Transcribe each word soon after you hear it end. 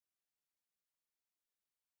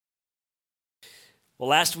Well,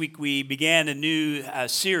 last week we began a new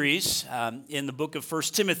series in the book of 1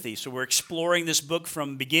 Timothy. So we're exploring this book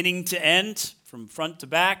from beginning to end, from front to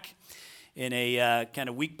back, in a kind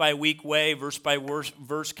of week-by-week way,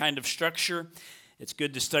 verse-by-verse kind of structure. It's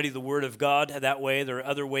good to study the Word of God that way. There are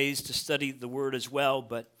other ways to study the Word as well,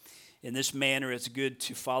 but in this manner it's good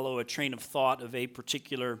to follow a train of thought of a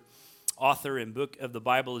particular author and book of the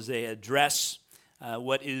Bible as they address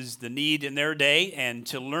what is the need in their day, and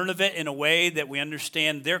to learn of it in a way that we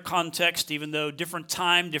understand their context, even though different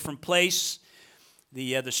time, different place.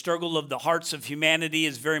 The struggle of the hearts of humanity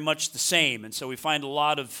is very much the same, and so we find a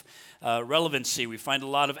lot of relevancy. We find a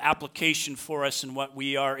lot of application for us in what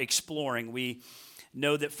we are exploring. We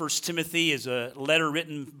know that 1 Timothy is a letter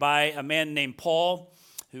written by a man named Paul,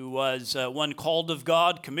 who was one called of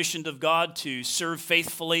God, commissioned of God to serve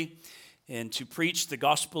faithfully and to preach the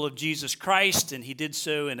gospel of Jesus Christ, and he did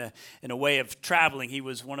so in a way of traveling. He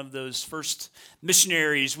was one of those first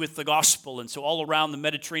missionaries with the gospel, and so all around the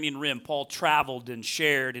Mediterranean rim, Paul traveled and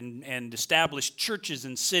shared and established churches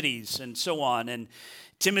and cities and so on, and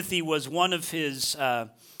Timothy was one of his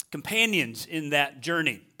companions in that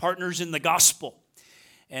journey, partners in the gospel.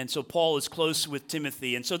 And so Paul is close with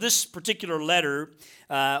Timothy. And so this particular letter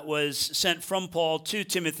was sent from Paul to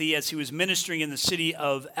Timothy as he was ministering in the city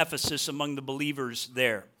of Ephesus among the believers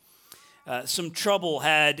there. Some trouble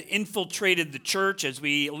had infiltrated the church, as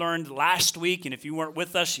we learned last week. And if you weren't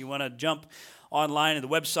with us, you want to jump online at the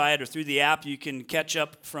website or through the app, you can catch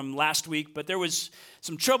up from last week. But there was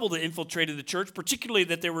some trouble that infiltrated the church, particularly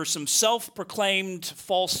that there were some self-proclaimed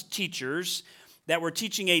false teachers that were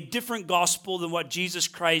teaching a different gospel than what Jesus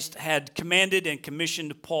Christ had commanded and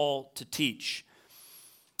commissioned Paul to teach.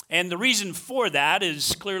 And the reason for that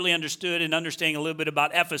is clearly understood in understanding a little bit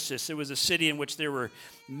about Ephesus. It was a city in which there were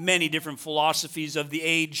many different philosophies of the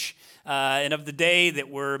age and of the day that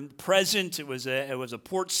were present. It was a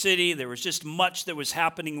port city. There was just much that was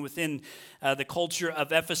happening within the culture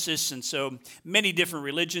of Ephesus. And so many different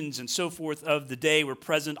religions and so forth of the day were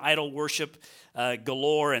present, idol worship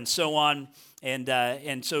galore and so on.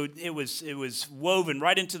 And so it was woven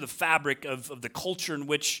right into the fabric of the culture in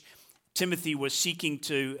which Timothy was seeking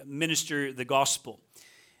to minister the gospel.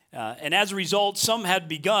 And as a result, some had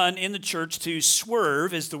begun in the church to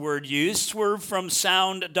swerve, is the word used, swerve from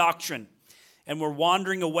sound doctrine, and were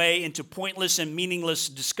wandering away into pointless and meaningless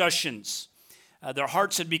discussions. Their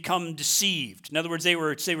hearts had become deceived. In other words, they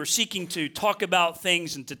were seeking to talk about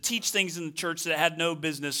things and to teach things in the church that had no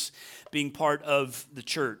business being part of the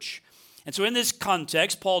church. And so in this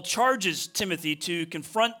context, Paul charges Timothy to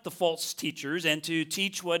confront the false teachers and to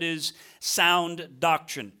teach what is sound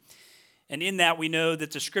doctrine. And in that, we know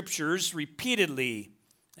that the scriptures repeatedly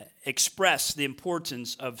express the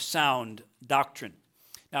importance of sound doctrine.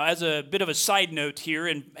 Now, as a bit of a side note here,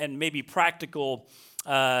 and maybe practical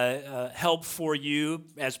help for you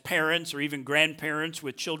as parents or even grandparents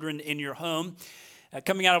with children in your home,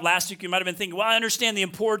 coming out of last week, you might have been thinking, well, I understand the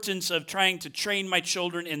importance of trying to train my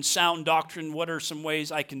children in sound doctrine. What are some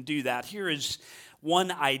ways I can do that? Here is one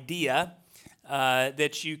idea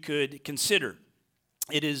that you could consider.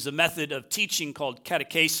 It is a method of teaching called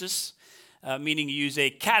catechesis, meaning you use a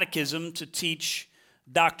catechism to teach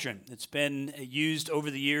doctrine. It's been used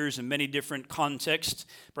over the years in many different contexts.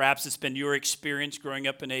 Perhaps it's been your experience growing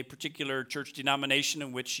up in a particular church denomination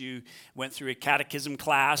in which you went through a catechism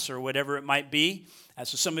class or whatever it might be.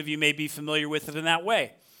 So some of you may be familiar with it in that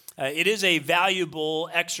way. It is a valuable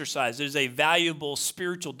exercise. It is a valuable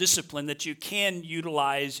spiritual discipline that you can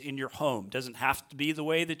utilize in your home. It doesn't have to be the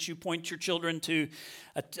way that you point your children to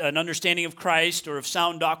an understanding of Christ or of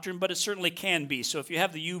sound doctrine, but it certainly can be. So if you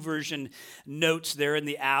have the YouVersion notes there in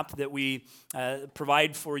the app that we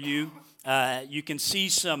provide for you, you can see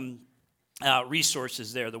some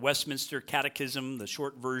resources there. The Westminster Catechism, the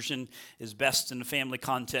short version, is best in the family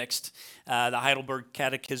context. The Heidelberg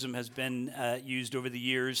Catechism has been used over the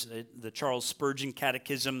years, the Charles Spurgeon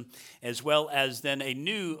Catechism, as well as then a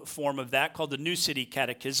new form of that called the New City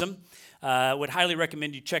Catechism. Would highly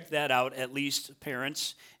recommend you check that out, at least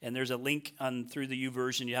parents. And there's a link through the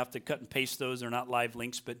YouVersion. You have to cut and paste those. They're not live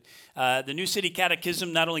links. But the New City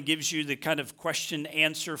Catechism not only gives you the kind of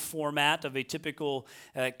question-answer format of a typical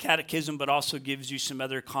catechism, but also gives you some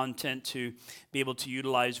other content to be able to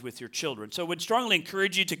utilize with your children. So I would strongly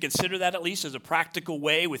encourage you to consider that at least as a practical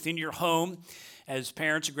way within your home as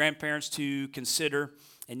parents or grandparents to consider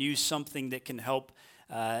and use something that can help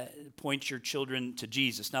point your children to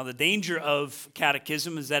Jesus. Now, the danger of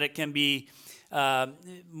catechism is that it can be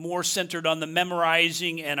more centered on the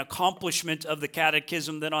memorizing and accomplishment of the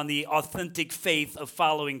catechism than on the authentic faith of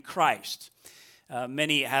following Christ.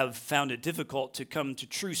 Many have found it difficult to come to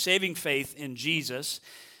true saving faith in Jesus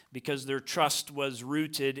because their trust was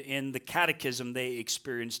rooted in the catechism they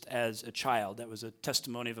experienced as a child. That was a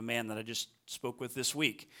testimony of a man that I just spoke with this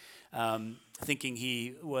week, thinking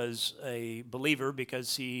he was a believer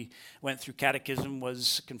because he went through catechism,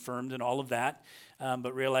 was confirmed and all of that,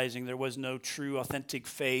 but realizing there was no true authentic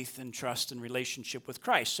faith and trust and relationship with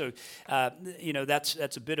Christ. So,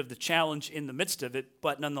 that's a bit of the challenge in the midst of it,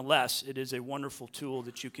 but nonetheless, it is a wonderful tool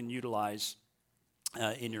that you can utilize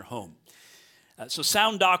in your home. So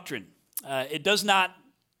sound doctrine, it does not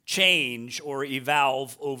change or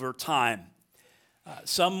evolve over time.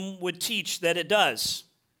 Some would teach that it does.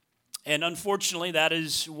 And unfortunately, that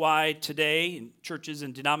is why today churches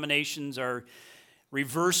and denominations are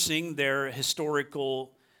reversing their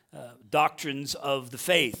historical doctrines of the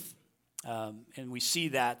faith. And we see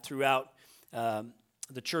that throughout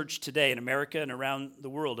the church today in America and around the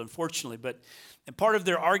world, unfortunately. And part of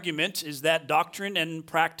their argument is that doctrine and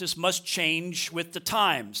practice must change with the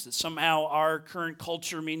times, that somehow our current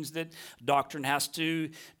culture means that doctrine has to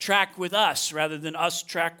track with us rather than us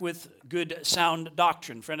track with good, sound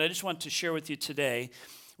doctrine. Friend, I just want to share with you today,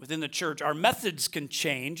 within the church, our methods can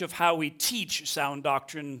change of how we teach sound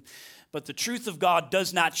doctrine, but the truth of God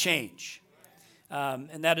does not change.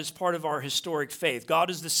 And that is part of our historic faith. God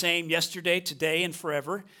is the same yesterday, today, and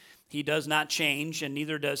forever. He does not change, and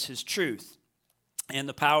neither does his truth. And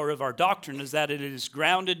the power of our doctrine is that it is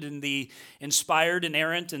grounded in the inspired,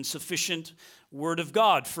 inerrant, and sufficient Word of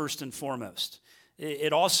God, first and foremost.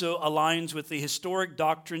 It also aligns with the historic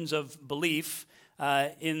doctrines of belief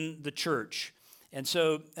in the church. And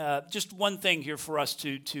so just one thing here for us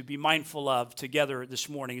to be mindful of together this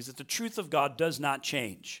morning is that the truth of God does not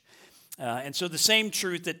change. And so the same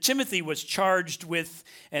truth that Timothy was charged with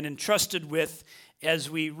and entrusted with as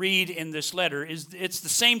we read in this letter, it's the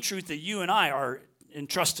same truth that you and I are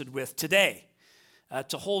entrusted with today,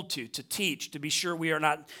 to hold to teach, to be sure we are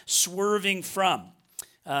not swerving from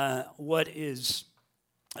what is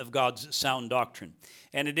of God's sound doctrine.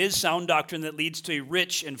 And it is sound doctrine that leads to a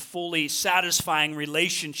rich and fully satisfying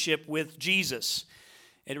relationship with Jesus.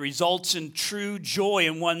 It results in true joy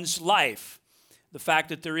in one's life. The fact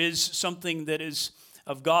that there is something that is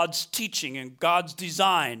of God's teaching and God's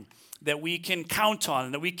design that we can count on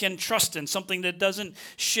and that we can trust in, something that doesn't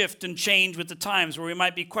shift and change with the times, where we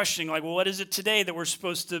might be questioning, like, well, what is it today that we're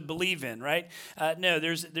supposed to believe in, right? No,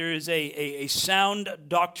 there is a sound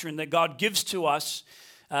doctrine that God gives to us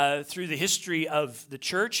through the history of the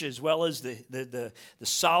church, as well as the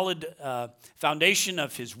solid foundation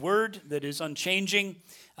of his word that is unchanging,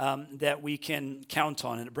 that we can count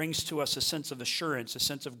on. And it brings to us a sense of assurance, a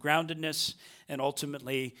sense of groundedness, and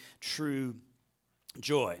ultimately true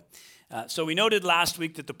joy. So we noted last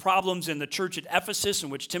week that the problems in the church at Ephesus, in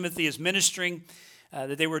which Timothy is ministering,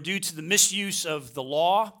 that they were due to the misuse of the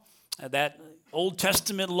law, that Old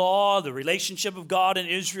Testament law, the relationship of God and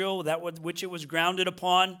Israel, which it was grounded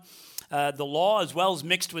upon. The law, as well as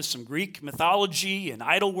mixed with some Greek mythology and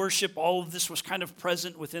idol worship, all of this was kind of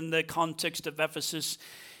present within the context of Ephesus,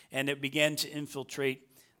 and it began to infiltrate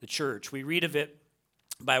the church. We read of it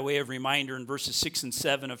by way of reminder in verses 6 and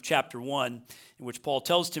 7 of chapter 1, in which Paul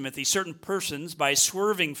tells Timothy, certain persons, by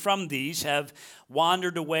swerving from these, have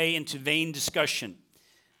wandered away into vain discussion,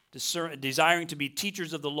 desiring to be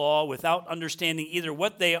teachers of the law without understanding either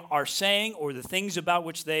what they are saying or the things about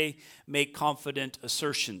which they make confident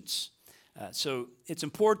assertions. So it's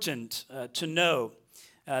important to know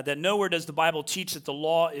that nowhere does the Bible teach that the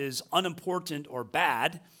law is unimportant or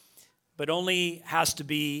bad, but only has to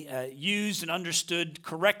be used and understood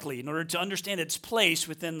correctly in order to understand its place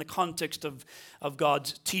within the context of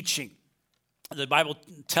God's teaching. The Bible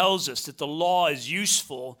tells us that the law is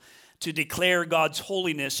useful to declare God's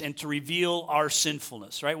holiness and to reveal our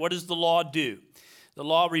sinfulness, right? What does the law do? The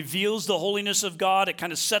law reveals the holiness of God. It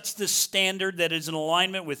kind of sets this standard that is in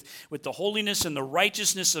alignment with the holiness and the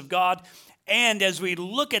righteousness of God. And as we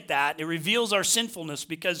look at that, it reveals our sinfulness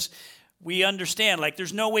because we understand, like,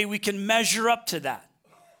 there's no way we can measure up to that.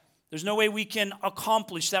 There's no way we can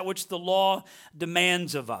accomplish that which the law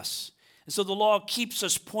demands of us. And so the law keeps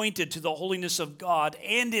us pointed to the holiness of God,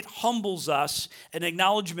 and it humbles us an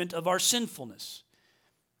acknowledgement of our sinfulness.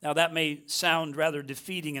 Now, that may sound rather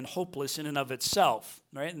defeating and hopeless in and of itself,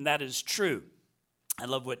 right? And that is true. I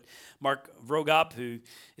love what Mark Vroegop, who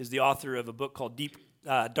is the author of a book called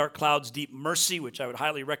Dark Clouds, Deep Mercy, which I would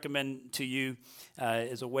highly recommend to you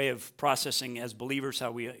as a way of processing as believers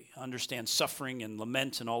how we understand suffering and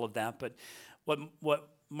lament and all of that. But what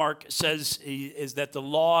Mark says is that the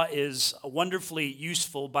law is wonderfully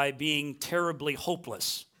useful by being terribly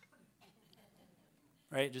hopeless.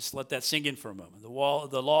 right? Just let that sink in for a moment. The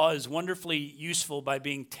law is wonderfully useful by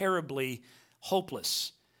being terribly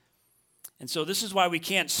hopeless. And so this is why we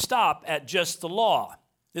can't stop at just the law.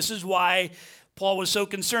 This is why Paul was so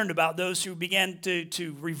concerned about those who began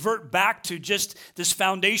to revert back to just this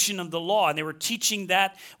foundation of the law. And they were teaching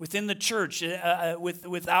that within the church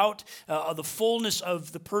without the fullness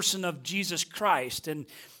of the person of Jesus Christ. And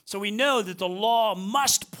so we know that the law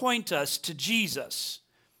must point us to Jesus.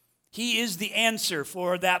 He is the answer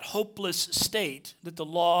for that hopeless state that the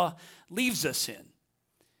law leaves us in.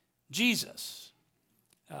 Jesus.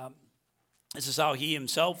 This is how he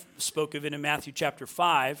himself spoke of it in Matthew chapter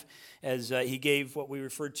 5, as he gave what we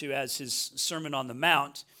referred to as his Sermon on the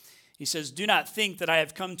Mount. He says, "Do not think that I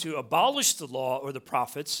have come to abolish the law or the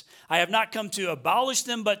prophets. I have not come to abolish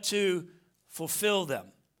them, but to fulfill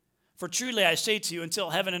them. For truly I say to you, until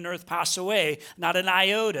heaven and earth pass away, not an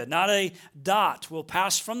iota, not a dot will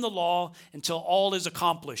pass from the law until all is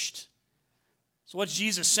accomplished." So what's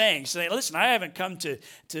Jesus saying? He's saying, listen, I haven't come to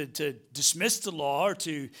dismiss the law or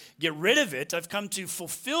to get rid of it. I've come to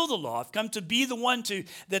fulfill the law. I've come to be the one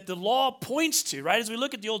that the law points to, right? As we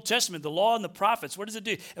look at the Old Testament, the law and the prophets, what does it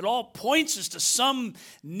do? It all points us to some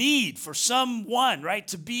need for someone, right,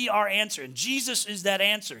 to be our answer. And Jesus is that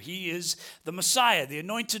answer. He is the Messiah, the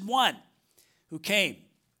anointed one who came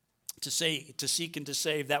to seek and to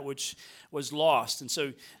save that which was lost. And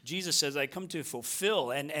so Jesus says, I come to fulfill,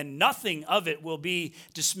 and nothing of it will be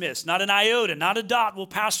dismissed. Not an iota, not a dot will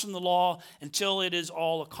pass from the law until it is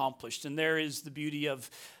all accomplished. And there is the beauty of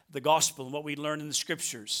the gospel and what we learn in the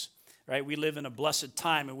scriptures. Right? We live in a blessed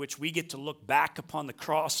time in which we get to look back upon the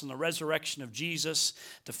cross and the resurrection of Jesus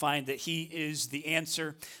to find that he is the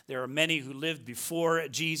answer. There are many who lived before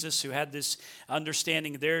Jesus who had this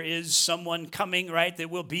understanding there is someone coming, right, that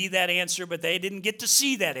will be that answer, but they didn't get to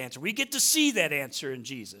see that answer. We get to see that answer in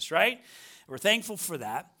Jesus, right? We're thankful for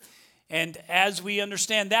that. And as we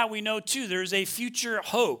understand that, we know too there's a future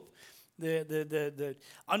hope. The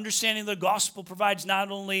understanding of the gospel provides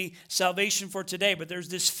not only salvation for today, but there's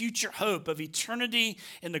this future hope of eternity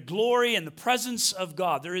in the glory and the presence of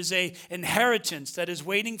God. There is an inheritance that is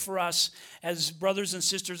waiting for us as brothers and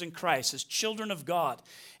sisters in Christ, as children of God.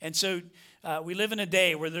 And so we live in a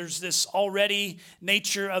day where there's this already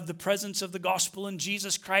nature of the presence of the gospel in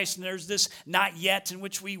Jesus Christ, and there's this not yet in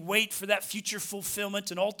which we wait for that future fulfillment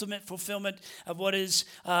and ultimate fulfillment of what is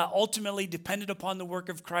ultimately dependent upon the work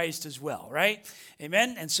of Christ as well, right?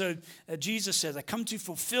 Amen? And so Jesus says, I come to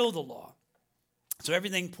fulfill the law. So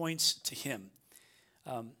everything points to him.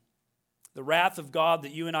 The wrath of God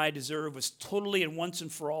that you and I deserve was totally and once and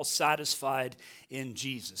for all satisfied in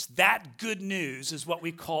Jesus. That good news is what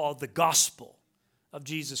we call the gospel of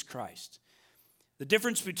Jesus Christ. The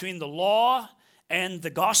difference between the law and the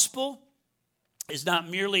gospel is not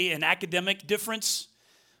merely an academic difference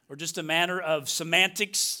or just a matter of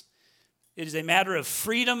semantics. It is a matter of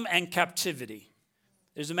freedom and captivity.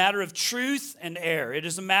 It is a matter of truth and error. It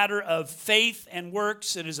is a matter of faith and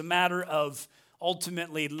works. It is a matter of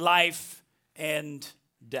ultimately life and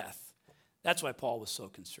death. That's why Paul was so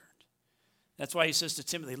concerned. That's why he says to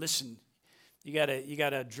Timothy, listen, you got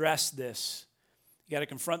to address this. You got to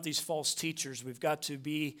confront these false teachers. We've got to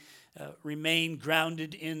remain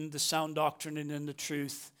grounded in the sound doctrine and in the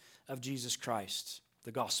truth of Jesus Christ,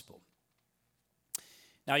 the gospel.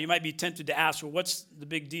 Now you might be tempted to ask, well, what's the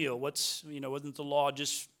big deal? Wasn't the law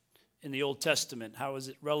just in the Old Testament? How is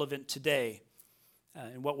it relevant today?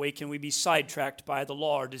 In what way can we be sidetracked by the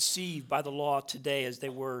law or deceived by the law today as they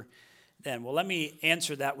were then? Well, let me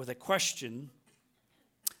answer that with a question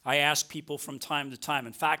I ask people from time to time.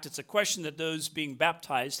 In fact, it's a question that those being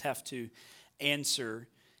baptized have to answer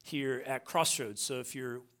here at Crossroads. So if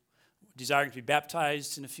you're desiring to be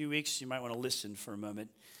baptized in a few weeks, you might want to listen for a moment.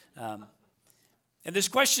 And this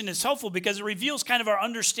question is helpful because it reveals kind of our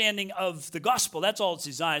understanding of the gospel. That's all it's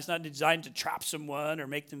designed. It's not designed to trap someone or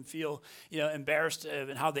make them feel, embarrassed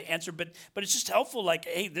in how they answer. But it's just helpful. Like,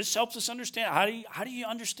 hey, this helps us understand. How do you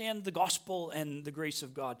understand the gospel and the grace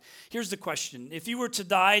of God? Here's the question: if you were to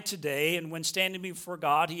die today, and when standing before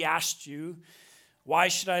God, He asked you, "Why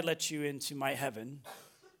should I let you into my heaven?"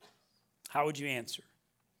 How would you answer?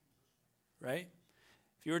 Right?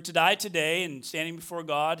 If you were to die today and standing before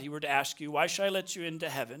God, He were to ask you, why should I let you into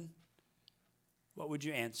heaven? What would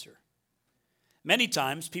you answer? Many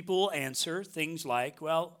times people will answer things like,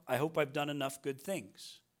 well, I hope I've done enough good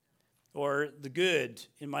things. Or the good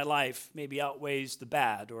in my life maybe outweighs the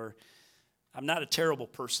bad. Or I'm not a terrible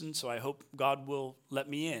person, so I hope God will let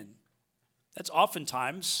me in. That's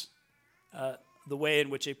oftentimes the way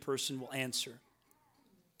in which a person will answer.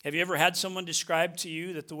 Have you ever had someone describe to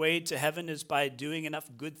you that the way to heaven is by doing enough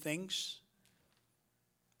good things?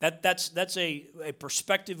 That's a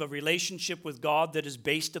perspective of relationship with God that is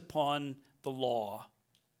based upon the law,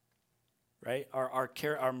 right? Our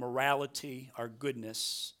care, our morality, our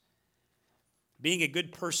goodness. Being a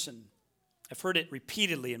good person. I've heard it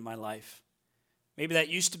repeatedly in my life. Maybe that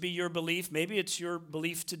used to be your belief. Maybe it's your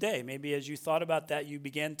belief today. Maybe as you thought about that, you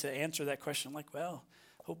began to answer that question like, well,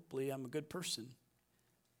 hopefully I'm a good person.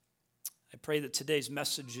 I pray that today's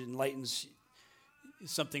message enlightens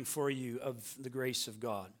something for you of the grace of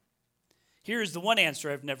God. Here is the one answer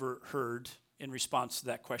I've never heard in response to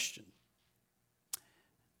that question.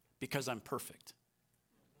 Because I'm perfect.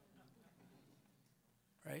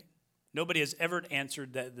 Right? Nobody has ever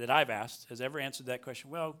answered that I've asked, has ever answered that question.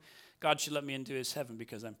 Well, God should let me into his heaven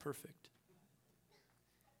because I'm perfect.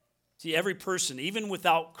 See, every person, even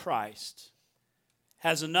without Christ,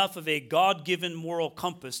 has enough of a God-given moral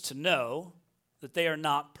compass to know that they are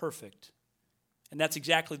not perfect. And that's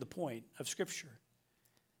exactly the point of Scripture.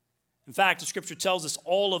 In fact, the Scripture tells us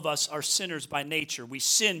all of us are sinners by nature. We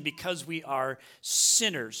sin because we are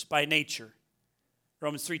sinners by nature.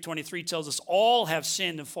 Romans 3:23 tells us all have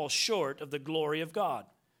sinned and fall short of the glory of God.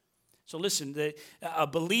 So listen, a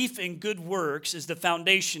belief in good works is the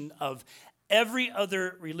foundation of every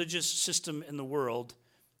other religious system in the world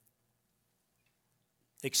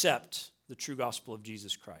except the true gospel of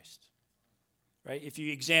Jesus Christ. Right? If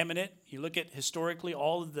you examine it, you look at historically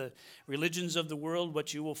all of the religions of the world,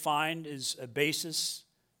 what you will find is a basis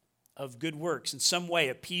of good works, in some way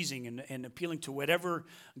appeasing and appealing to whatever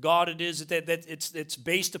God it is that it's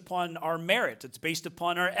based upon our merit, it's based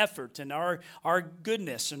upon our effort and our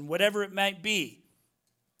goodness and whatever it might be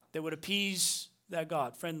that would appease that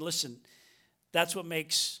God. Friend, listen, that's what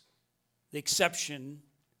makes the exception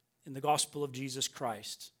in the gospel of Jesus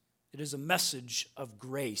Christ. It is a message of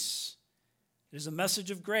grace. It is a message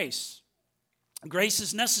of grace. Grace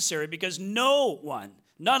is necessary because none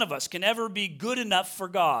of us can ever be good enough for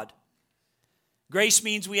God. Grace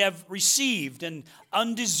means we have received an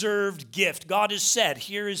undeserved gift. God has said,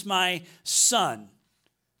 here is my son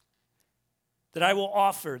that I will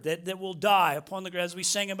offer, that will die upon the, as we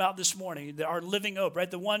sang about this morning, our living hope,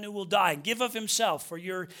 right? The one who will die and give of himself for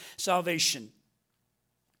your salvation.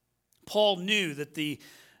 Paul knew that the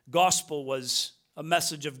gospel was a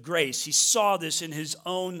message of grace. He saw this in his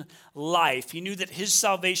own life. He knew that his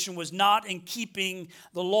salvation was not in keeping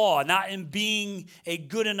the law, not in being a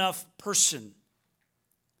good enough person.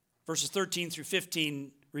 Verses 13 through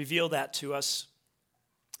 15 reveal that to us.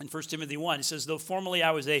 In 1 Timothy 1, it says, though formerly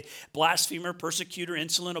I was a blasphemer, persecutor,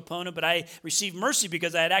 insolent opponent, but I received mercy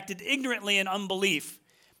because I had acted ignorantly in unbelief.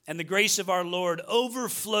 And the grace of our Lord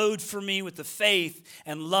overflowed for me with the faith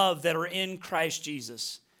and love that are in Christ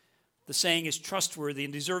Jesus. The saying is trustworthy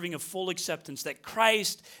and deserving of full acceptance that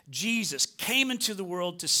Christ Jesus came into the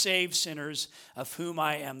world to save sinners, of whom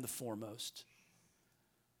I am the foremost.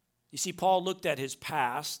 You see, Paul looked at his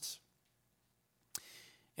past.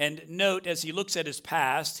 And note, as he looks at his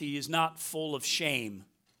past, he is not full of shame.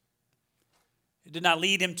 It did not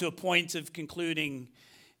lead him to a point of concluding,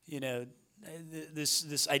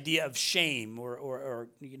 this idea of shame or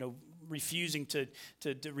refusing to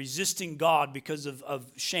resisting God because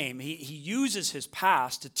of shame. He uses his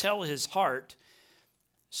past to tell his heart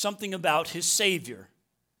something about his Savior.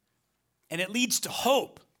 And it leads to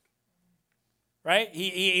hope. Right?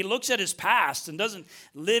 He looks at his past and doesn't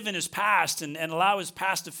live in his past and allow his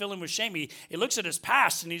past to fill him with shame. He looks at his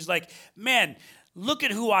past and he's like, man, look at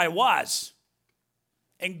who I was.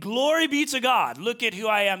 And glory be to God, look at who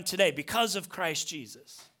I am today because of Christ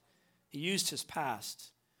Jesus. He used his past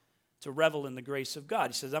to revel in the grace of God.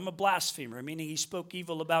 He says, I'm a blasphemer, meaning he spoke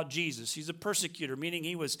evil about Jesus. He's a persecutor, meaning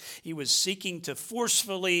he was seeking to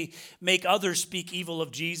forcefully make others speak evil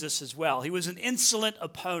of Jesus as well. He was an insolent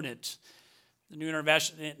opponent. The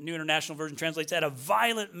New International Version translates that, a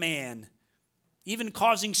violent man, even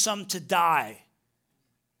causing some to die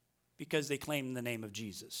because they claimed the name of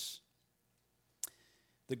Jesus.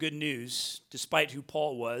 The good news, despite who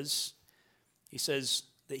Paul was, he says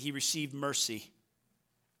that he received mercy.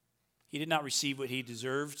 He did not receive what he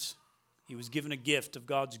deserved. He was given a gift of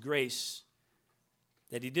God's grace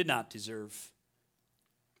that he did not deserve.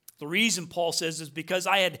 The reason, Paul says, is because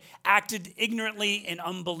I had acted ignorantly in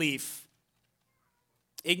unbelief.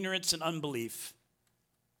 Ignorance and unbelief,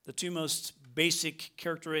 the two most basic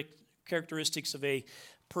characteristics of a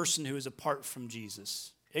person who is apart from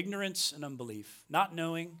Jesus. Ignorance and unbelief, not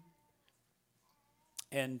knowing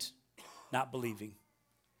and not believing.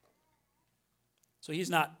 So he's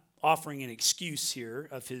not offering an excuse here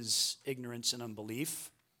of his ignorance and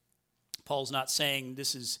unbelief. Paul's not saying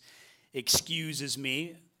excuses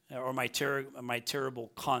me or my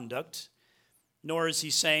terrible conduct. nor is he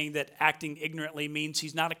saying that acting ignorantly means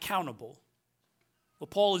he's not accountable. What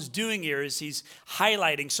Paul is doing here is he's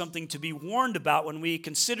highlighting something to be warned about when we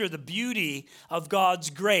consider the beauty of God's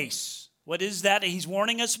grace. What is that he's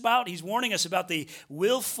warning us about? He's warning us about the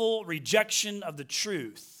willful rejection of the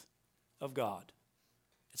truth of God.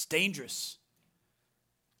 It's dangerous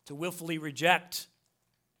to willfully reject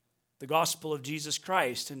the gospel of Jesus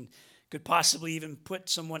Christ and could possibly even put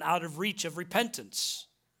someone out of reach of repentance.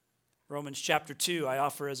 Romans chapter 2, I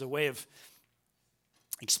offer as a way of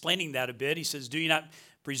explaining that a bit. He says, do you not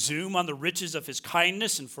presume on the riches of his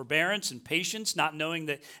kindness and forbearance and patience, not knowing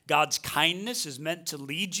that God's kindness is meant to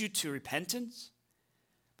lead you to repentance?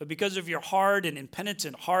 But because of your hard and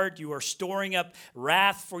impenitent heart, you are storing up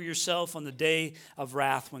wrath for yourself on the day of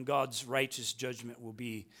wrath when God's righteous judgment will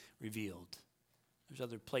be revealed. There's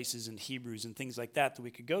other places in Hebrews and things like that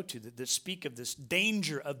we could go to that speak of this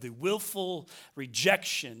danger of the willful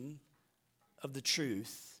rejection of the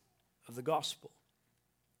truth of the gospel.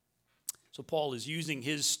 So Paul is using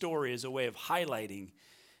his story as a way of highlighting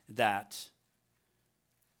that.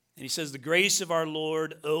 And he says, the grace of our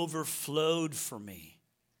Lord overflowed for me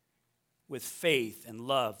with faith and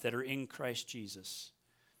love that are in Christ Jesus.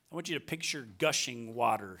 I want you to picture gushing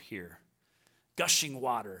water here. Gushing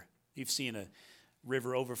water. You've seen a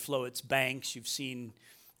river overflow its banks. You've seen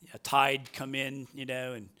a tide come in,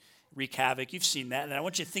 and wreak havoc. You've seen that. And I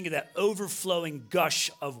want you to think of that overflowing gush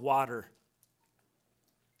of water.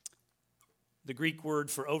 The Greek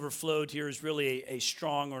word for overflowed here is really a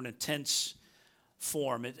strong or an intense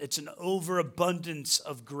form. It's an overabundance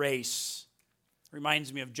of grace. It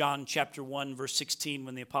reminds me of John chapter 1, verse 16,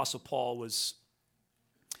 when the Apostle Paul was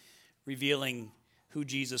revealing who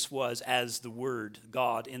Jesus was as the Word,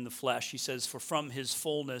 God in the flesh. He says, for from his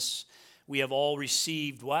fullness we have all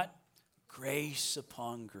received what? Grace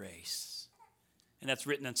upon grace. And that's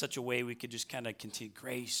written in such a way we could just kind of continue,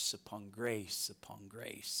 grace upon grace upon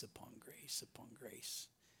grace upon grace upon grace.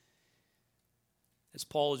 As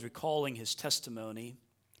Paul is recalling his testimony,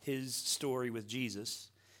 his story with Jesus,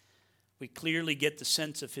 we clearly get the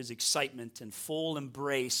sense of his excitement and full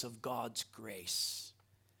embrace of God's grace.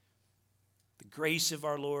 The grace of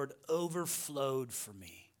our Lord overflowed for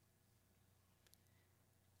me.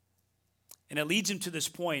 And it leads him to this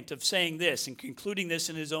point of saying this and concluding this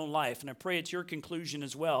in his own life. And I pray it's your conclusion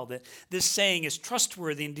as well, that this saying is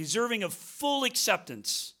trustworthy and deserving of full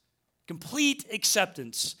acceptance, complete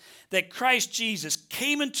acceptance, that Christ Jesus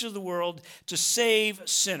came into the world to save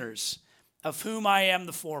sinners, of whom I am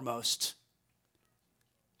the foremost.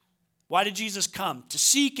 Why did Jesus come? To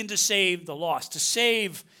seek and to save the lost, to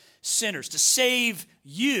save sinners, to save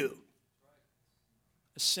you,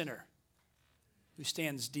 a sinner who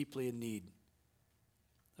stands deeply in need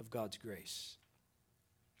of God's grace.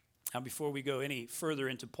 Now, before we go any further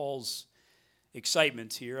into Paul's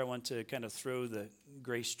excitement here, I want to kind of throw the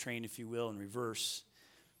grace train, if you will, in reverse.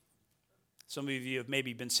 Some of you have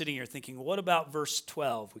maybe been sitting here thinking, what about verse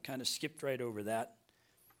 12? We kind of skipped right over that.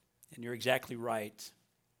 And you're exactly right.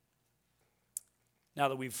 Now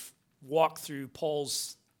that we've walked through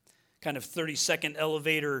Paul's kind of 30-second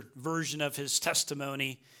elevator version of his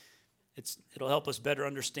testimony, it'll help us better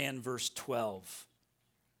understand verse 12,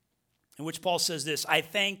 in which Paul says this, I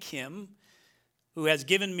thank him who has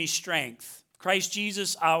given me strength, Christ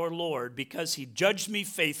Jesus our Lord, because he judged me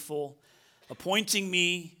faithful, appointing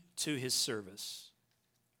me to his service.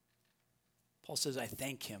 Paul says, I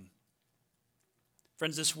thank him.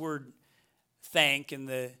 Friends, this word thank in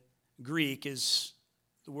the Greek is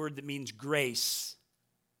the word that means grace.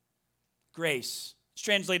 Grace. It's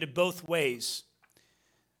translated both ways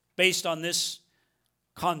based on this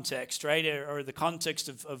context, right? Or the context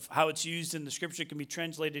of how it's used in the scripture. It can be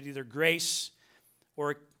translated either grace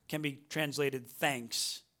or it can be translated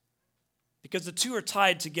thanks, because the two are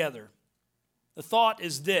tied together. The thought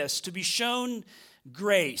is this: to be shown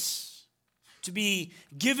grace, to be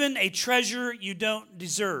given a treasure you don't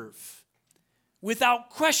deserve, without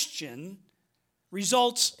question,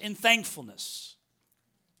 results in thankfulness.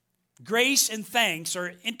 Grace and thanks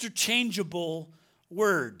are interchangeable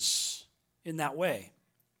words in that way.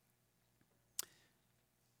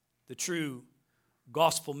 The true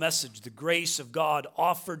gospel message, the grace of God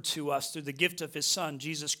offered to us through the gift of his Son,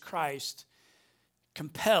 Jesus Christ,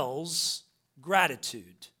 compels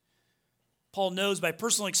gratitude. Paul knows by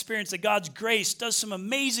personal experience that God's grace does some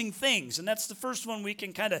amazing things, and that's the first one we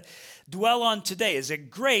can kind of dwell on today, is that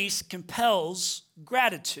grace compels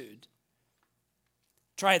gratitude.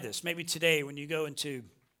 Try this. Maybe today when you go into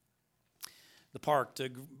the park to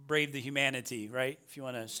brave the humanity, right? If you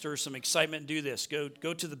want to stir some excitement, do this. Go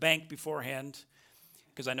to the bank beforehand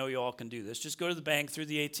because I know you all can do this. Just go to the bank, through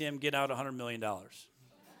the ATM, get out $100 million. All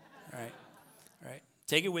right? All right?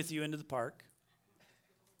 Take it with you into the park.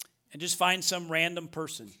 And just find some random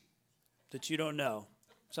person that you don't know,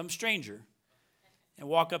 some stranger, and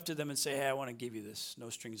walk up to them and say, hey, I want to give you this. No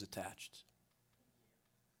strings attached.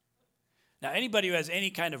 Now, anybody who has any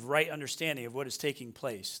kind of right understanding of what is taking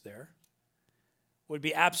place there would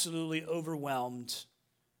be absolutely overwhelmed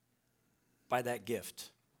by that gift.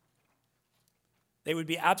 They would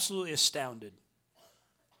be absolutely astounded,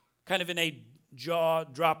 kind of in a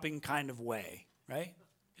jaw-dropping kind of way, right?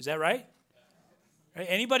 Is that right? Right?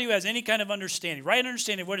 Anybody who has any kind of understanding, right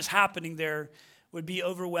understanding of what is happening there, would be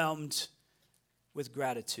overwhelmed with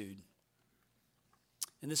gratitude.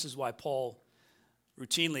 And this is why Paul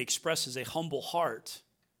routinely expresses a humble heart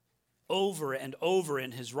over and over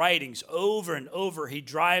in his writings. Over and over, he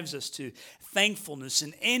drives us to thankfulness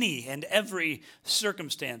in any and every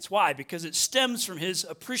circumstance. Why? Because it stems from his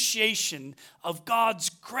appreciation of God's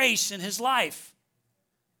grace in his life.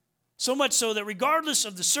 So much so that regardless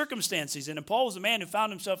of the circumstances, and Paul was a man who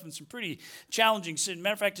found himself in some pretty challenging sin.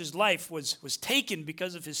 Matter of fact, his life was taken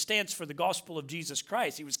because of his stance for the gospel of Jesus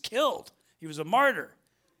Christ. He was killed. He was a martyr.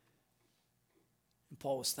 And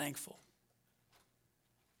Paul was thankful.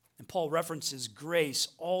 And Paul references grace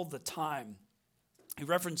all the time. He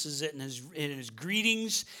references it in his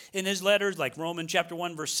greetings in his letters, like Romans chapter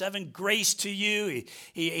 1, verse 7, grace to you.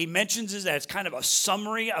 He mentions it as kind of a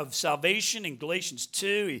summary of salvation in Galatians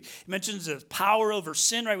 2. He mentions the power over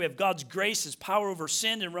sin, right? We have God's grace as power over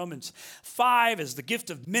sin in Romans 5, as the gift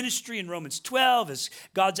of ministry in Romans 12, as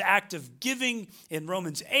God's act of giving in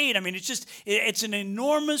Romans 8. I mean, it's an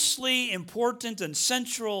enormously important and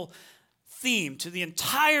central theme to the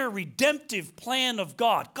entire redemptive plan of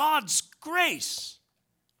God. God's grace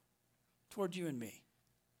toward you and me.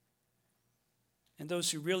 And those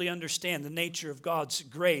who really understand the nature of God's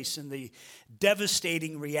grace and the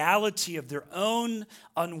devastating reality of their own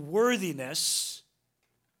unworthiness,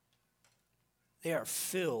 they are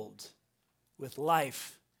filled with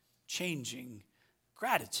life-changing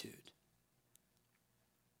gratitude.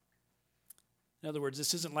 In other words,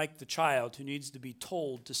 this isn't like the child who needs to be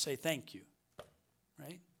told to say thank you,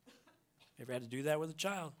 right? Ever had to do that with a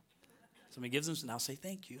child? Somebody gives them, now say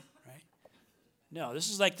thank you, right? No, this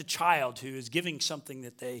is like the child who is giving something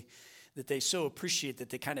that they so appreciate that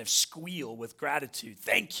they kind of squeal with gratitude.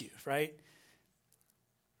 Thank you, right?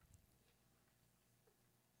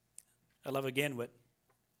 I love again what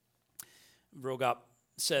Vroegop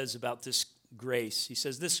says about this grace. He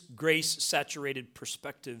says, this grace-saturated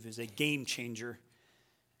perspective is a game changer.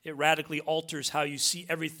 It radically alters how you see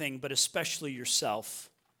everything, but especially yourself.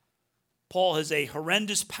 Paul has a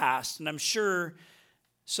horrendous past, and I'm sure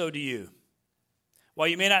so do you. While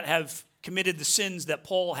you may not have committed the sins that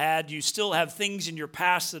Paul had, you still have things in your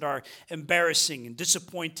past that are embarrassing and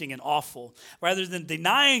disappointing and awful. Rather than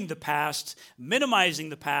denying the past, minimizing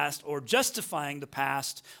the past, or justifying the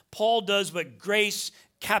past, Paul does what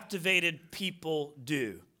grace-captivated people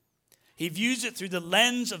do. He views it through the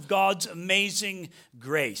lens of God's amazing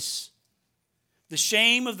grace. The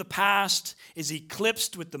shame of the past is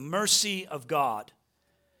eclipsed with the mercy of God.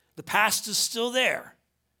 The past is still there,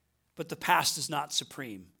 but the past is not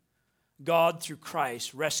supreme. God, through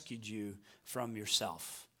Christ, rescued you from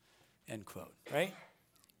yourself. End quote, right?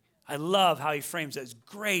 I love how he frames that as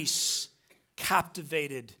grace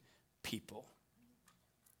captivated people.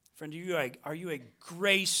 Friend, are you a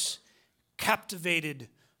grace captivated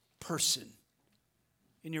person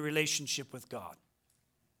in your relationship with God?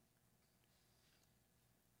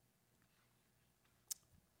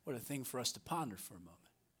 What a thing for us to ponder for a moment.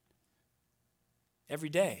 Every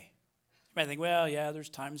day. You might think, well, yeah, there's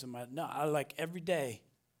times I like every day.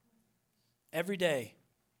 Every day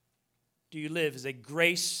do you live as a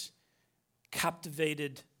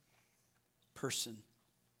grace-captivated person.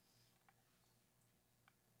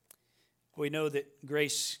 We know that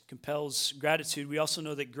grace compels gratitude. We also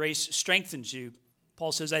know that grace strengthens you.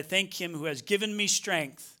 Paul says, I thank him who has given me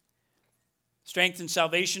strength. Strength in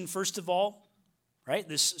salvation, first of all, right?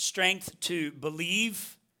 This strength to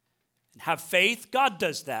believe and have faith. God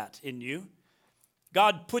does that in you.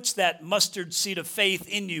 God puts that mustard seed of faith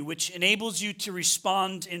in you, which enables you to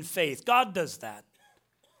respond in faith. God does that.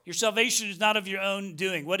 Your salvation is not of your own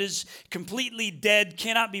doing. What is completely dead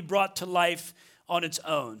cannot be brought to life on its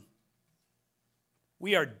own.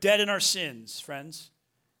 We are dead in our sins, friends.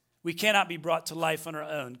 We cannot be brought to life on our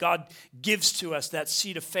own. God gives to us that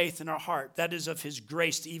seed of faith in our heart. That is of his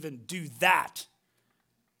grace to even do that.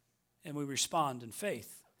 And we respond in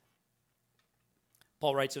faith.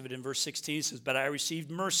 Paul writes of it in verse 16. He says, "But I received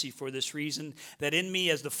mercy for this reason, that in me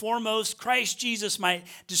as the foremost Christ Jesus might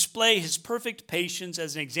display his perfect patience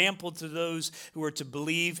as an example to those who are to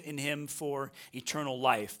believe in him for eternal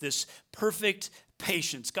life." This perfect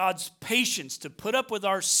patience, God's patience to put up with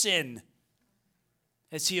our sin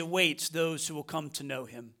as he awaits those who will come to know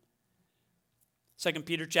him. 2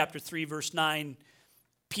 Peter chapter 3, verse 9,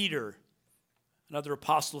 Peter, another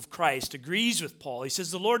apostle of Christ, agrees with Paul. He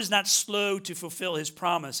says, "The Lord is not slow to fulfill his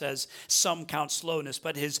promise, as some count slowness,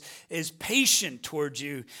 but is patient towards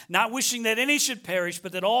you, not wishing that any should perish,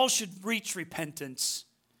 but that all should reach repentance."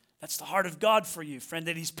 That's the heart of God for you, friend,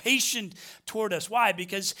 that he's patient toward us. Why?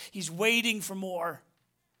 Because he's waiting for more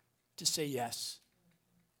to say yes.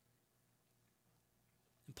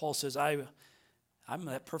 And Paul says, I'm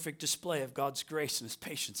that perfect display of God's grace and his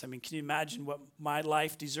patience. I mean, can you imagine what my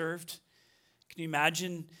life deserved? Can you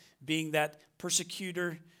imagine being that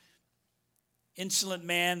persecutor, insolent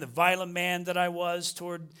man, the violent man that I was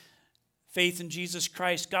toward faith in Jesus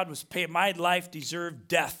Christ? God was paying. My life deserved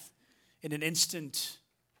death in an instant,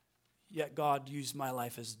 yet God used my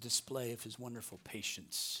life as a display of his wonderful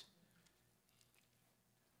patience.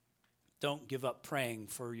 Don't give up praying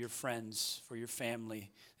for your friends, for your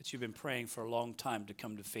family that you've been praying for a long time to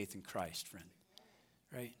come to faith in Christ, friend.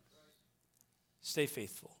 Right? Stay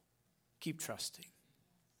faithful. Keep trusting.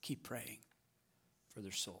 Keep praying for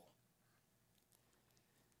their soul.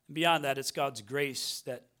 And beyond that, it's God's grace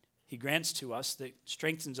that he grants to us that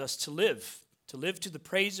strengthens us to live to the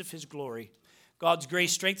praise of his glory. God's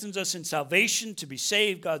grace strengthens us in salvation, to be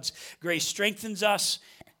saved. God's grace strengthens us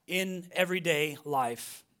in everyday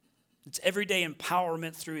life. It's everyday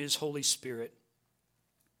empowerment through his Holy Spirit.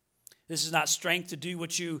 This is not strength to do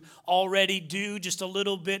what you already do, just a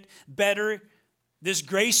little bit better. This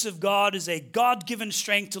grace of God is a God-given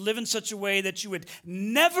strength to live in such a way that you would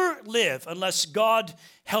never live unless God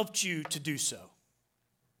helped you to do so.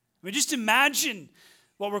 I mean, just imagine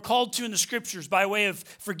what we're called to in the scriptures by way of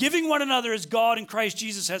forgiving one another as God in Christ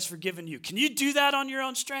Jesus has forgiven you. Can you do that on your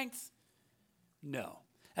own strength? No.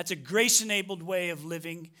 That's a grace-enabled way of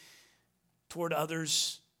living toward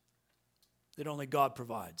others that only God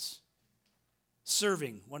provides.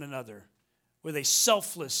 Serving one another with a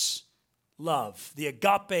selfless love, the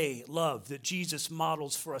agape love that Jesus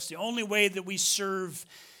models for us. The only way that we serve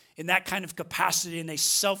in that kind of capacity in a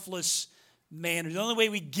selfless manner, the only way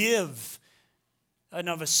we give in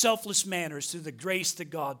of a selfless manner is through the grace that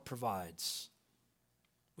God provides.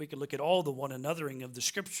 We could look at all the one anothering of the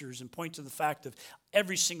scriptures and point to the fact of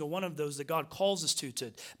every single one of those that God calls us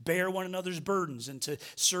to bear one another's burdens and to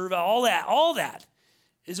serve. All that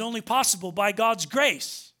is only possible by God's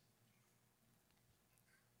grace.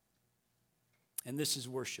 And this is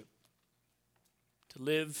worship. To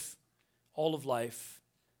live all of life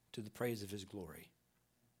to the praise of his glory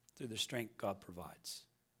through the strength God provides.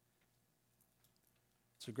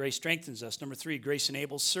 So grace strengthens us. Number 3, grace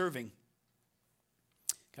enables serving.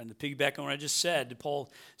 Kind of to piggyback on what I just said, Paul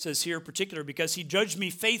says here in particular, because he judged me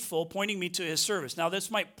faithful, pointing me to his service. Now this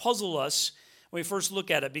might puzzle us when we first look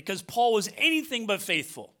at it, because Paul was anything but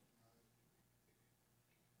faithful.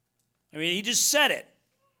 I mean, he just said it.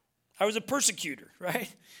 I was a persecutor,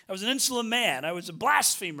 right? I was an insolent man. I was a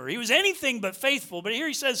blasphemer. He was anything but faithful. But here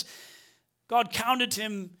he says, God counted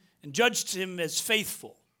him and judged him as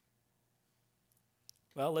faithful.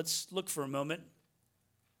 Well, let's look for a moment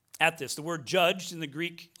at this. The word judged in the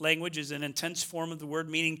Greek language is an intense form of the word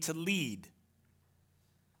meaning to lead.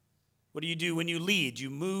 What do you do when you lead? You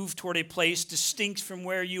move toward a place distinct from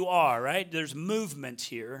where you are, right? There's movement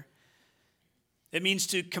here. It means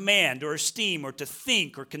to command or esteem or to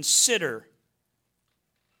think or consider.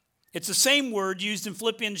 It's the same word used in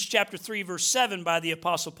Philippians chapter 3, verse 7 by the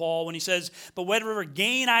Apostle Paul when he says, "But whatever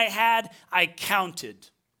gain I had, I counted."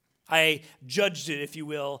 I judged it, if you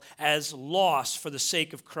will, as loss for the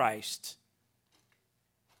sake of Christ.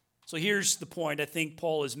 So here's the point I think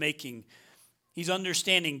Paul is making. He's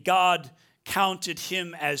understanding God counted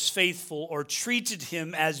him as faithful or treated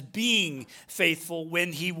him as being faithful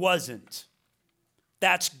when he wasn't.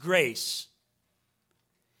 That's grace.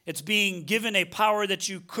 It's being given a power that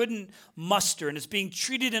you couldn't muster, and it's being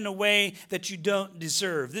treated in a way that you don't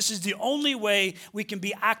deserve. This is the only way we can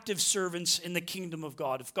be active servants in the kingdom of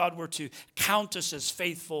God, if God were to count us as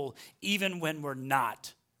faithful even when we're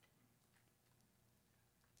not.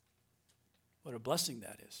 What a blessing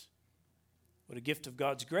that is. What a gift of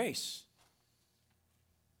God's grace.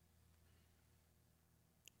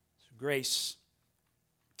 So grace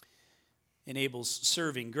enables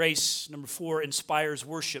serving. Grace, number 4, inspires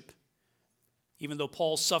worship. Even though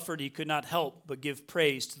Paul suffered, he could not help but give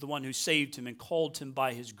praise to the one who saved him and called him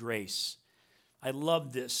by his grace. I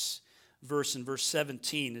love this verse in verse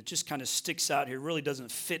 17. It just kind of sticks out here. It really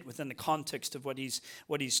doesn't fit within the context of what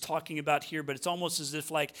he's talking about here, but it's almost as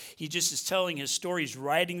if like he just is telling his story. He's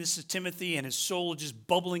writing this to Timothy, and his soul is just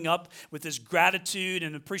bubbling up with this gratitude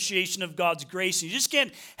and appreciation of God's grace. And he just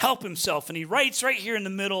can't help himself. And he writes right here in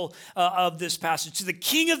the middle of this passage, "To the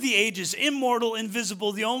King of the ages, immortal,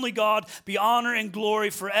 invisible, the only God, be honor and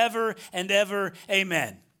glory forever and ever.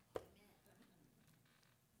 Amen."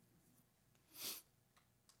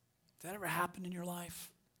 Did that ever happen in your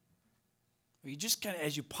life? Where you just kind of,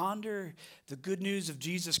 as you ponder the good news of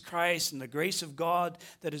Jesus Christ and the grace of God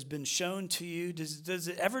that has been shown to you, does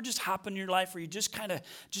it ever just happen in your life where you just kind of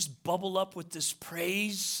just bubble up with this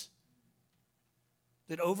praise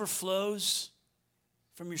that overflows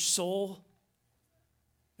from your soul?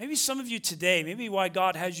 Maybe some of you today, maybe why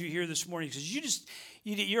God has you here this morning, because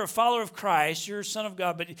you're a follower of Christ, you're a son of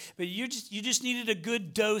God, but you just needed a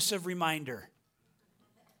good dose of reminder.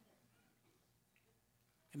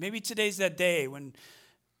 And maybe today's that day when,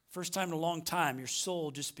 first time in a long time, your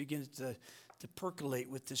soul just begins to percolate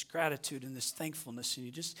with this gratitude and this thankfulness. And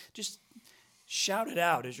you just shout it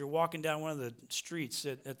out as you're walking down one of the streets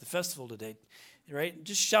at the festival today, right?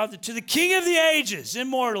 Just shout it to the King of the ages,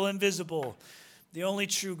 immortal, invisible, the only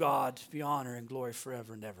true God, be honor and glory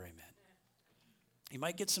forever and ever. Amen. You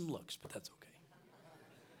might get some looks, but that's okay.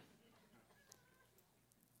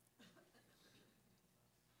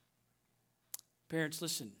 Parents,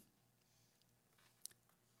 listen.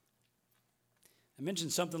 I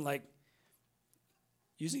mentioned something like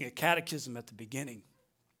using a catechism at the beginning,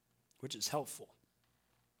 which is helpful.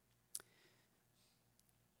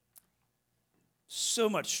 So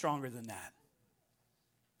much stronger than that,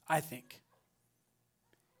 I think,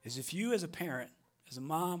 is if you as a parent, as a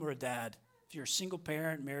mom or a dad, if you're a single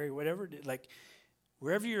parent, married, whatever, like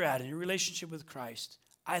wherever you're at in your relationship with Christ,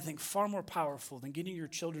 I think far more powerful than getting your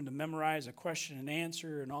children to memorize a question and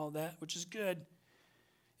answer and all that, which is good,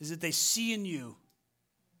 is that they see in you.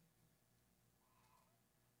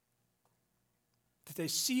 That they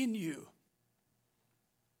see in you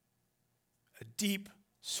a deep,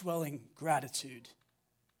 swelling gratitude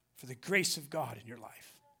for the grace of God in your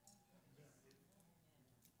life.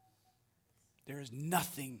 There is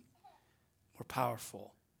nothing more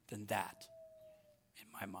powerful than that in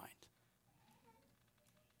my mind.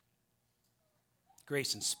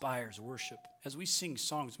 Grace inspires worship. As we sing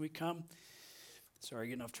songs, we come, sorry,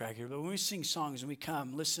 getting off track here, but when we sing songs and we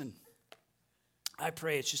come, listen, I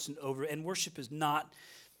pray it's just and worship is not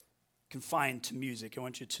confined to music. I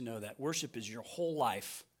want you to know that. Worship is your whole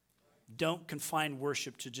life. Don't confine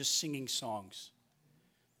worship to just singing songs.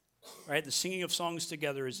 Right? The singing of songs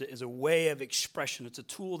together is a way of expression. It's a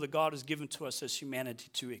tool that God has given to us as humanity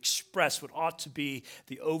to express what ought to be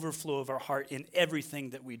the overflow of our heart in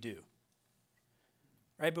everything that we do.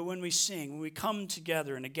 Right? But when we sing, when we come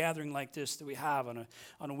together in a gathering like this that we have on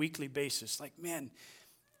a weekly basis, like, man,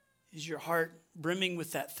 is your heart brimming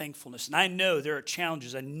with that thankfulness? And I know there are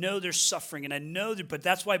challenges. I know there's suffering. And I know that, but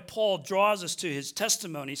that's why Paul draws us to his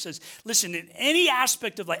testimony. He says, listen, in any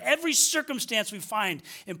aspect of life, every circumstance we find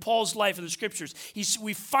in Paul's life in the scriptures,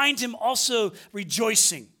 we find him also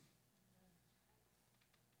rejoicing.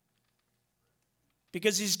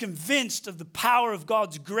 Because he's convinced of the power of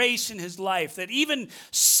God's grace in his life, that even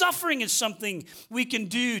suffering is something we can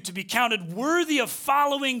do to be counted worthy of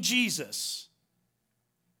following Jesus.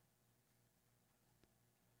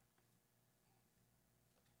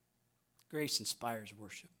 Grace inspires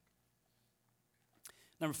worship.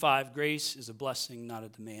 Number 5, grace is a blessing, not a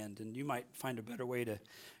demand. And you might find a better way to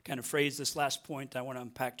kind of phrase this last point I want to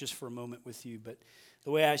unpack just for a moment with you. But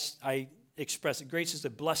the way I express it, grace is a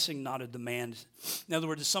blessing, not a demand. In other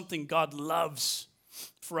words, it's something God loves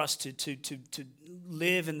for us to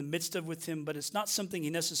live in the midst of with him, but it's not something he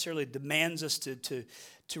necessarily demands us to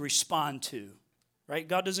respond to. Right?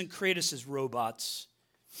 God doesn't create us as robots.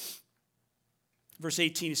 Verse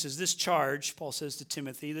 18, he says, this charge, Paul says to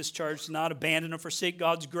Timothy, this charge to not abandon or forsake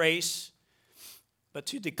God's grace, but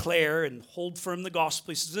to declare and hold firm the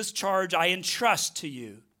gospel. He says, this charge I entrust to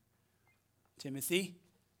you, Timothy.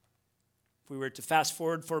 If we were to fast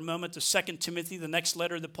forward for a moment to 2 Timothy, the next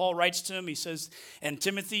letter that Paul writes to him, he says, and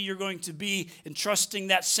Timothy, you're going to be entrusting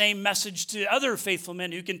that same message to other faithful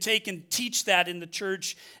men who can take and teach that in the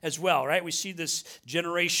church as well, right? We see this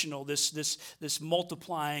generational, this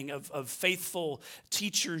multiplying of faithful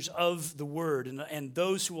teachers of the word and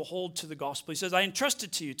those who will hold to the gospel. He says, I entrust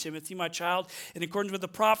it to you, Timothy, my child, in accordance with the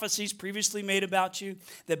prophecies previously made about you,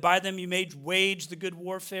 that by them you may wage the good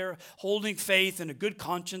warfare, holding faith and a good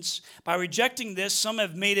conscience. By rejecting this, some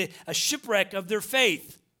have made a shipwreck of their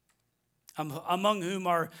faith among whom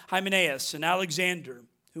are Hymenaeus and Alexander,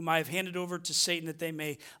 whom I have handed over to Satan that they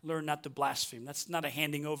may learn not to blaspheme. That's not a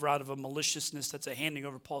handing over out of a maliciousness. That's a handing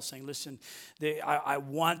over. Paul saying, listen, I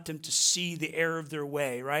want them to see the error of their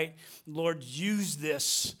way, right? Lord, use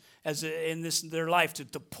this in their life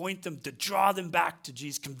to point them, to draw them back to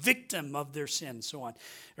Jesus, convict them of their sin, and so on.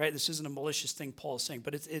 Right? This isn't a malicious thing Paul is saying,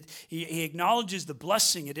 but he acknowledges the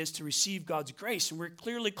blessing it is to receive God's grace, and we're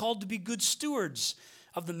clearly called to be good stewards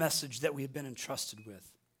of the message that we have been entrusted with.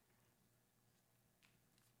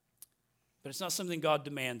 But it's not something God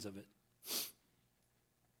demands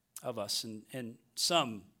of us. And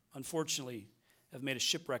some, unfortunately, have made a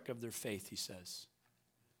shipwreck of their faith, he says.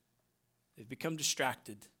 They've become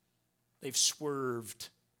distracted. They've swerved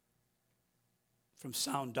from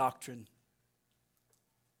sound doctrine.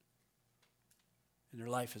 And their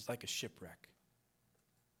life is like a shipwreck.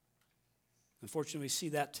 Unfortunately, we see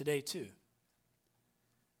that today too.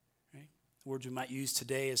 Right? The words we might use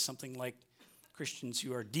today is something like Christians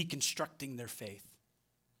who are deconstructing their faith,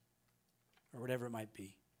 or whatever it might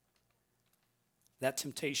be. That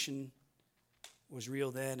temptation was real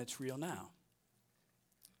then, it's real now.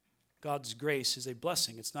 God's grace is a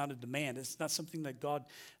blessing. It's not a demand. It's not something that God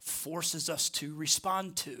forces us to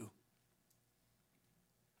respond to.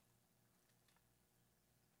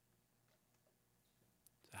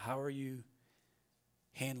 So how are you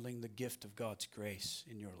handling the gift of God's grace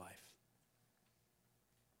in your life?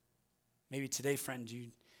 Maybe today, friend, you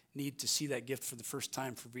need to see that gift for the first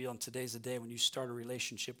time for real. And today's the day when you start a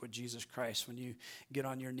relationship with Jesus Christ, when you get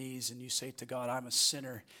on your knees and you say to God, I'm a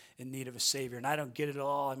sinner in need of a Savior. And I don't get it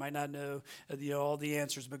all. I might not know all the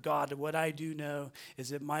answers. But God, what I do know is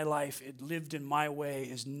that my life, it lived in my way,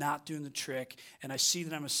 is not doing the trick. And I see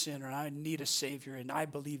that I'm a sinner and I need a Savior. And I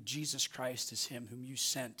believe Jesus Christ is him whom you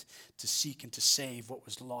sent to seek and to save what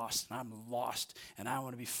was lost. And I'm lost and I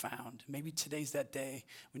want to be found. Maybe today's that day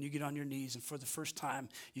when you get on your knees and for the first time,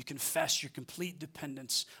 you confess your complete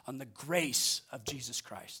dependence on the grace of Jesus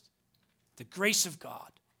Christ, the grace of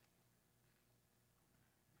God.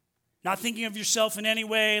 Not thinking of yourself in any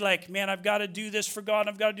way like, man, I've got to do this for God,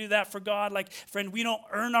 I've got to do that for God. Like, friend, we don't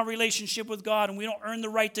earn our relationship with God, and we don't earn the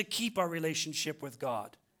right to keep our relationship with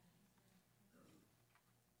God.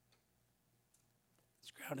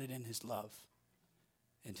 It's grounded in his love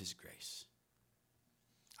and his grace.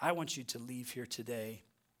 I want you to leave here today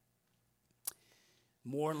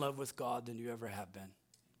more in love with God than you ever have been.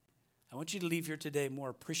 I want you to leave here today more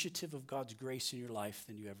appreciative of God's grace in your life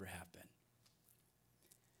than you ever have been.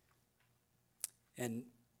 And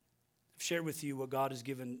I've shared with you what God has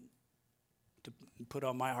given to put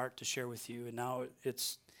on my heart to share with you, and now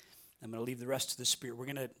I'm going to leave the rest to the Spirit. We're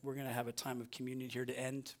going to have a time of communion here to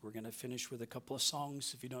end. We're going to finish with a couple of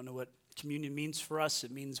songs. If you don't know what communion means for us, it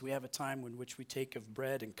means we have a time in which we take of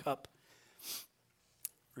bread and cup,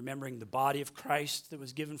 remembering the body of Christ that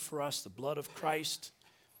was given for us, the blood of Christ,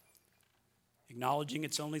 acknowledging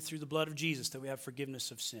it's only through the blood of Jesus that we have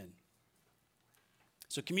forgiveness of sin.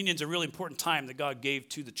 So communion is a really important time that God gave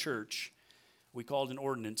to the church. We call it an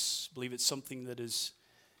ordinance. I believe it's something that is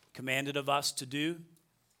commanded of us to do,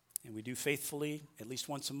 and we do faithfully at least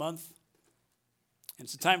once a month. And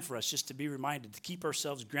it's a time for us just to be reminded to keep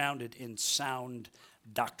ourselves grounded in sound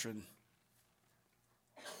doctrine,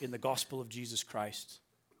 in the gospel of Jesus Christ.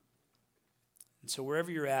 And so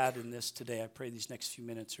wherever you're at in this today, I pray these next few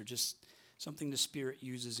minutes are just something the Spirit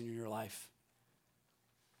uses in your life.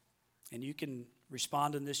 And you can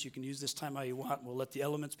respond in this. You can use this time how you want. We'll let the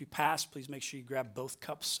elements be passed. Please make sure you grab both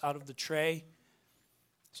cups out of the tray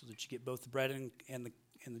so that you get both the bread and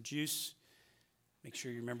the juice. Make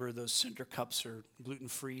sure you remember those center cups are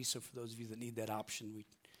gluten-free. So for those of you that need that option, we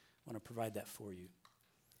want to provide that for you.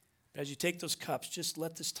 But as you take those cups, just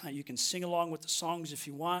let this time, you can sing along with the songs if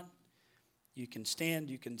you want. You can stand,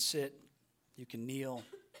 you can sit, you can kneel.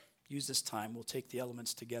 Use this time. We'll take the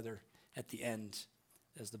elements together at the end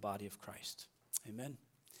as the body of Christ. Amen.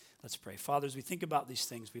 Let's pray. Father, as we think about these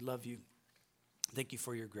things, we love you. Thank you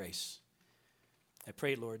for your grace. I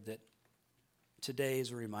pray, Lord, that today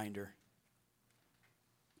is a reminder.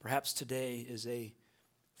 Perhaps today is a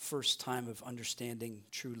first time of understanding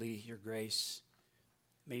truly your grace.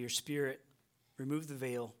 May your Spirit remove the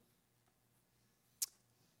veil,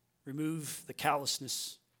 remove the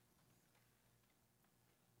callousness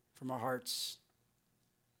from our hearts.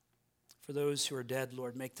 For those who are dead,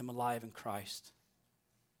 Lord, make them alive in Christ.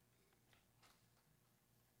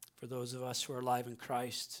 For those of us who are alive in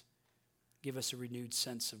Christ, give us a renewed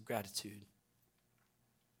sense of gratitude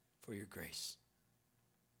for your grace.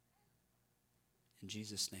 In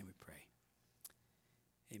Jesus' name we pray.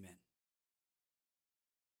 Amen.